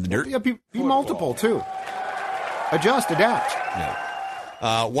hand in the dirt. Yeah, be multiple too. Adjust, adapt.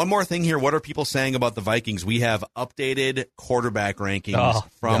 Yeah. One more thing here. What are people saying about the Vikings? We have updated quarterback rankings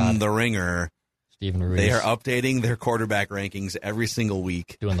from The Ringer. Steven Ruiz. They are updating their quarterback rankings every single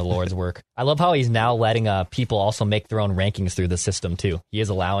week. Doing the Lord's work. I love how he's now letting people also make their own rankings through the system, too. He is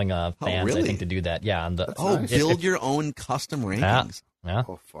allowing fans, really? I think, to do that. Yeah. Build your own custom rankings. Yeah.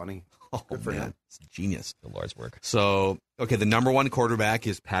 Oh, funny. Good for him. It's genius. The Lord's work. So, okay, the number 1 quarterback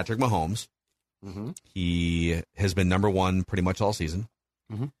is Patrick Mahomes. Mm-hmm. He has been number 1 pretty much all season.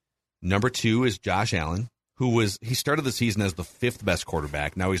 Mm-hmm. Number 2 is Josh Allen, he started the season as the 5th best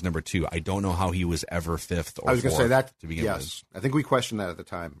quarterback. Now he's number 2. I don't know how he was ever 5th or 4th. I was going to say that to begin with. I think we questioned that at the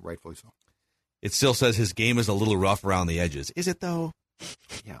time, rightfully so. It still says his game is a little rough around the edges. Is it though?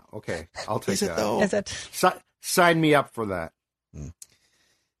 Yeah. Okay. I'll take that. Is it though? Is it? Sign me up for that.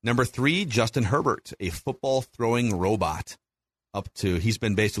 Number 3, Justin Herbert, a football throwing robot. He's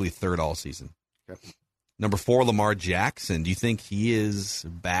been basically 3rd all season. Okay. Number 4, Lamar Jackson. Do you think he is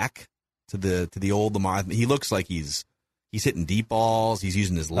back to the old Lamar? He looks like he's hitting deep balls. He's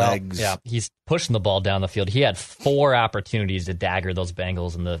using his legs. Yeah, he's pushing the ball down the field. He had 4 opportunities to dagger those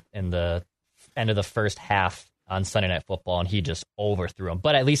Bengals in the end of the first half on Sunday Night Football, and he just overthrew them.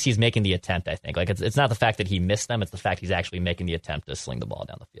 But at least he's making the attempt, I think. Like it's not the fact that he missed them; it's the fact he's actually making the attempt to sling the ball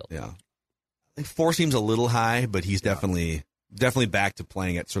down the field. Yeah, I think 4 seems a little high, but he's definitely back to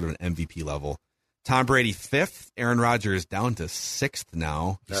playing at sort of an MVP level. Tom Brady 5th. Aaron Rodgers down to 6th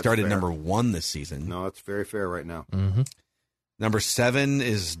now. He started number 1 this season. No, that's very fair right now. Mm-hmm. Number 7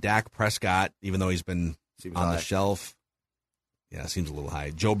 is Dak Prescott, even though he's been on the shelf. Yeah, seems a little high.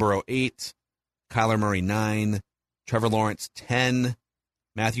 Joe Burrow 8. Kyler Murray 9. Trevor Lawrence 10.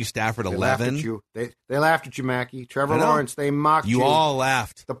 Matthew Stafford 11. They laughed at you, Mackie. Trevor Lawrence, they mocked you. You all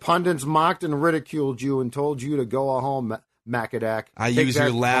laughed. The pundits mocked and ridiculed you and told you to go home, Macadac. I use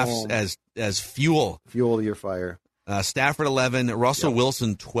your laughs as fuel. Fuel to your fire. Stafford 11. Russell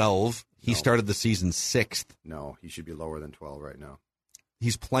Wilson 12. He started the season 6th. No, he should be lower than 12 right now.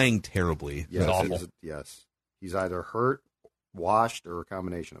 He's playing terribly. Yes, awful. Yes. He's either hurt, washed, or a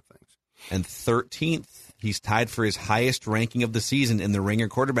combination of things. And 13th, he's tied for his highest ranking of the season in the Ringer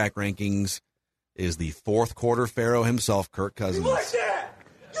quarterback rankings, is the 4th quarter pharaoh himself, Kirk Cousins. You like that?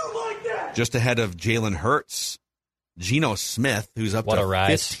 You like that? Just ahead of Jalen Hurts. Geno Smith, who's up to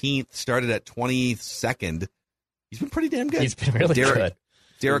 15th, started at 22nd. He's been pretty damn good. He's been really good.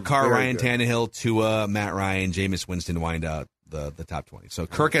 Derek Carr, Ryan Tannehill, Tua, Matt Ryan, Jameis Winston wind out the top 20. So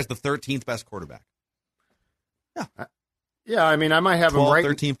Kirk has the 13th best quarterback. Yeah. Yeah, I mean, I might have 12, him right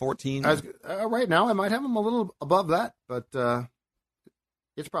 13, 14. Right now, I might have him a little above that, but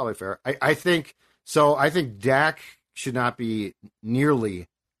it's probably fair. I think so. I think Dak should not be nearly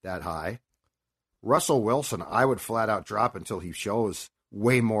that high. Russell Wilson, I would flat out drop until he shows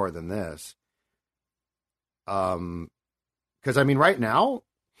way more than this. Because I mean, right now,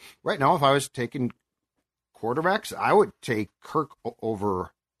 if I was taking quarterbacks, I would take Kirk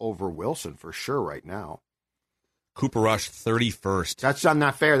over Wilson for sure right now. Cooper Rush 31st. That's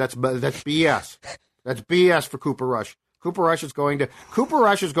not fair. That's BS. That's BS for Cooper Rush. Cooper Rush is going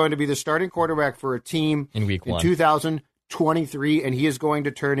to be the starting quarterback for a team in week 1 in 2023, and he is going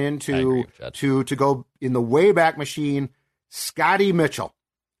to turn into to go in the Wayback Machine. Scotty Mitchell,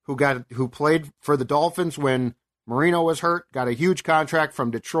 who played for the Dolphins when Marino was hurt, got a huge contract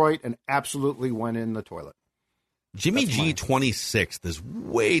from Detroit, and absolutely went in the toilet. Jimmy G 26th is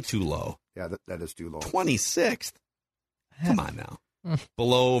way too low. Yeah, that is too low. 26th. Come on now.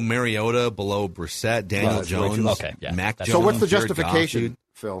 Below Mariota, below Brissett, Daniel Jones, Mac Jones. So what's the justification,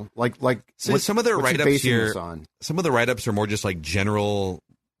 Phil? Like so some of their write-ups here. Some of the write-ups are more just like general,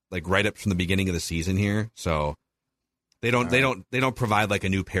 like write-ups from the beginning of the season here. So they don't provide like a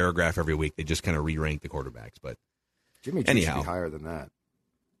new paragraph every week. They just kind of re-rank the quarterbacks. But Jimmy G should be higher than that.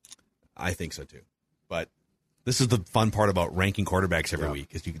 I think so too. But this is the fun part about ranking quarterbacks every week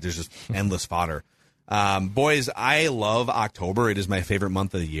is there's just endless fodder. Boys, I love October. It is my favorite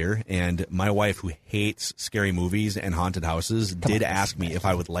month of the year. And my wife, who hates scary movies and haunted houses, did ask me if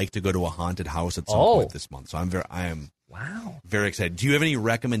I would like to go to a haunted house at some point this month. So I am very excited. Do you have any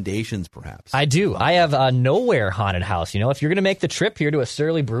recommendations, perhaps? I do. I have a Nowhere Haunted House. You know, if you're going to make the trip here to a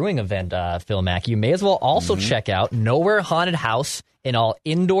Surly Brewing event, Phil Mackey, you may as well also check out Nowhere Haunted House, an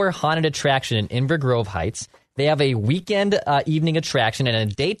all-indoor haunted attraction in Inver Grove Heights. They have a weekend evening attraction and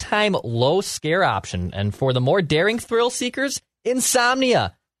a daytime low scare option. And for the more daring thrill seekers,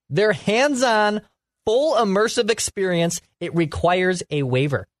 Insomnia. Their hands-on, full immersive experience, it requires a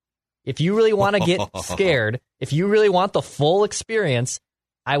waiver. If you really want to get scared, if you really want the full experience,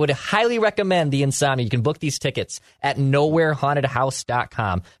 I would highly recommend the Insomnia. You can book these tickets at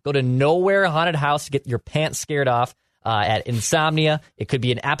nowherehauntedhouse.com. Go to Nowhere Haunted House to get your pants scared off. At Insomnia. It could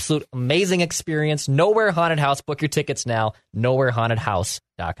be an absolute amazing experience. Nowhere Haunted House. Book your tickets now.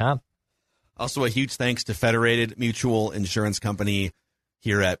 Nowherehauntedhouse.com. Also, a huge thanks to Federated Mutual Insurance Company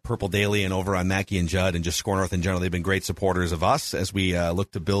here at Purple Daily and over on Mackey and Judd and just Score North in general. They've been great supporters of us as we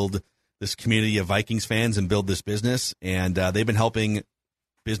look to build this community of Vikings fans and build this business. And they've been helping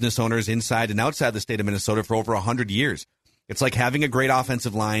business owners inside and outside the state of Minnesota for over 100 years. It's like having a great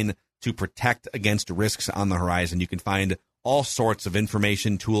offensive line to protect against risks on the horizon. You can find all sorts of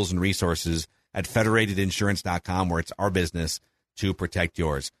information, tools, and resources at federatedinsurance.com, where it's our business to protect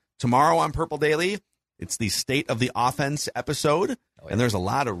yours. Tomorrow on Purple Daily, it's the State of the Offense episode, and there's a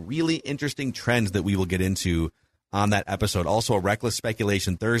lot of really interesting trends that we will get into on that episode. Also, a Reckless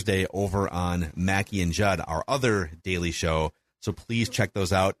Speculation Thursday over on Mackie and Judd, our other daily show. So please check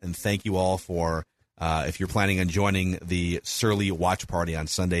those out, and thank you all for, if you're planning on joining the Surly watch party on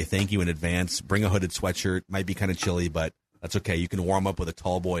Sunday, thank you in advance. Bring a hooded sweatshirt. Might be kind of chilly, but that's okay. You can warm up with a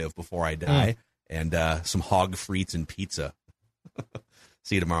tall boy of Before I Die and some hog frites and pizza.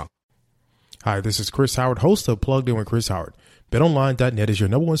 See you tomorrow. Hi, this is Chris Howard, host of Plugged In with Chris Howard. BetOnline.net is your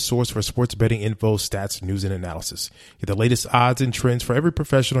number one source for sports betting info, stats, news, and analysis. Get the latest odds and trends for every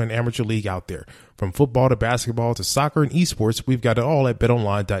professional and amateur league out there. From football to basketball to soccer and esports, we've got it all at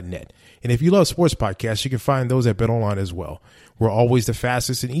BetOnline.net. And if you love sports podcasts, you can find those at BetOnline as well. We're always the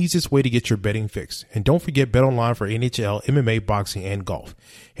fastest and easiest way to get your betting fix. And don't forget BetOnline for NHL, MMA, boxing, and golf.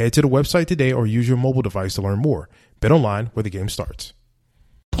 Head to the website today or use your mobile device to learn more. BetOnline, where the game starts.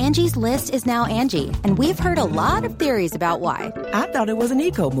 Angie's List is now Angie, and we've heard a lot of theories about why. I thought it was an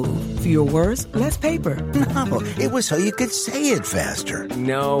eco move. Fewer words, less paper. No, it was so you could say it faster.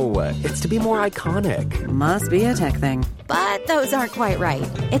 No, it's to be more iconic. Must be a tech thing. But those aren't quite right.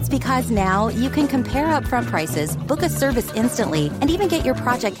 It's because now you can compare upfront prices, book a service instantly, and even get your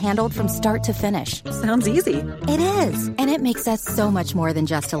project handled from start to finish. Sounds easy. It is, and it makes us so much more than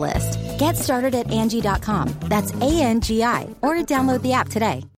just a list. Get started at Angie.com. That's ANGI, or download the app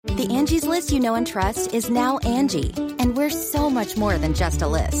today. The Angie's List you know and trust is now Angie, and we're so much more than just a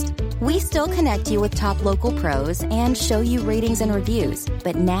list. We still connect you with top local pros and show you ratings and reviews,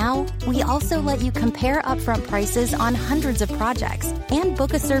 but now we also let you compare upfront prices on hundreds of projects and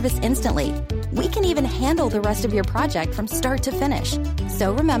book a service instantly. We can even handle the rest of your project from start to finish.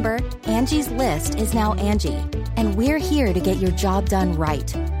 So remember, Angie's List is now Angie, and we're here to get your job done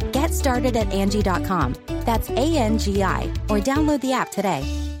right. Get started at Angie.com. That's ANGI, or download the app today.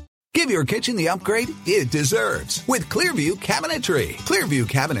 Give your kitchen the upgrade it deserves with Clearview Cabinetry. Clearview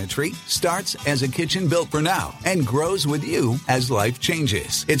Cabinetry starts as a kitchen built for now and grows with you as life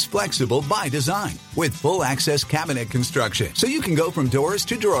changes. It's flexible by design with full access cabinet construction, so you can go from doors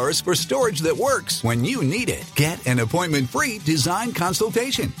to drawers for storage that works when you need it. Get an appointment-free design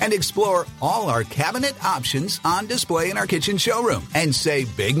consultation and explore all our cabinet options on display in our kitchen showroom and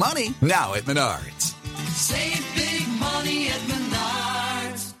save big money now at Menards. Save big money at Menards.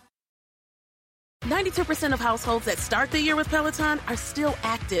 92% of households that start the year with Peloton are still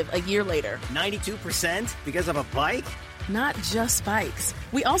active a year later. 92% because of a bike? Not just bikes.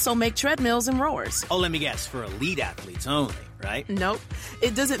 We also make treadmills and rowers. Oh, let me guess, for elite athletes only, right? Nope.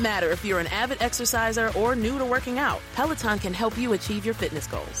 It doesn't matter if you're an avid exerciser or new to working out. Peloton can help you achieve your fitness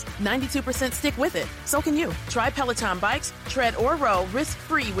goals. 92% stick with it. So can you. Try Peloton bikes, tread, or row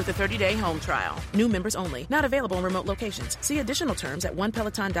risk-free with a 30-day home trial. New members only. Not available in remote locations. See additional terms at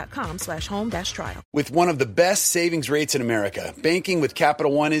onepeloton.com/home-trial. With one of the best savings rates in America, banking with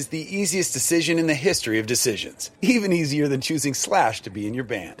Capital One is the easiest decision in the history of decisions. Even easier than choosing Slash to be in your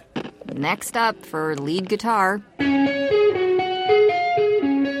band. Next up for lead guitar.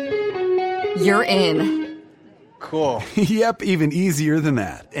 You're in. Cool. Yep, even easier than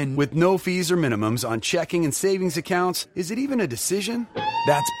that. And with no fees or minimums on checking and savings accounts, is it even a decision?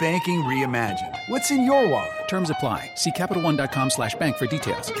 That's banking reimagined. What's in your wallet? Terms apply. See CapitalOne.com/bank for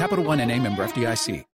details. Capital One NA, member FDIC.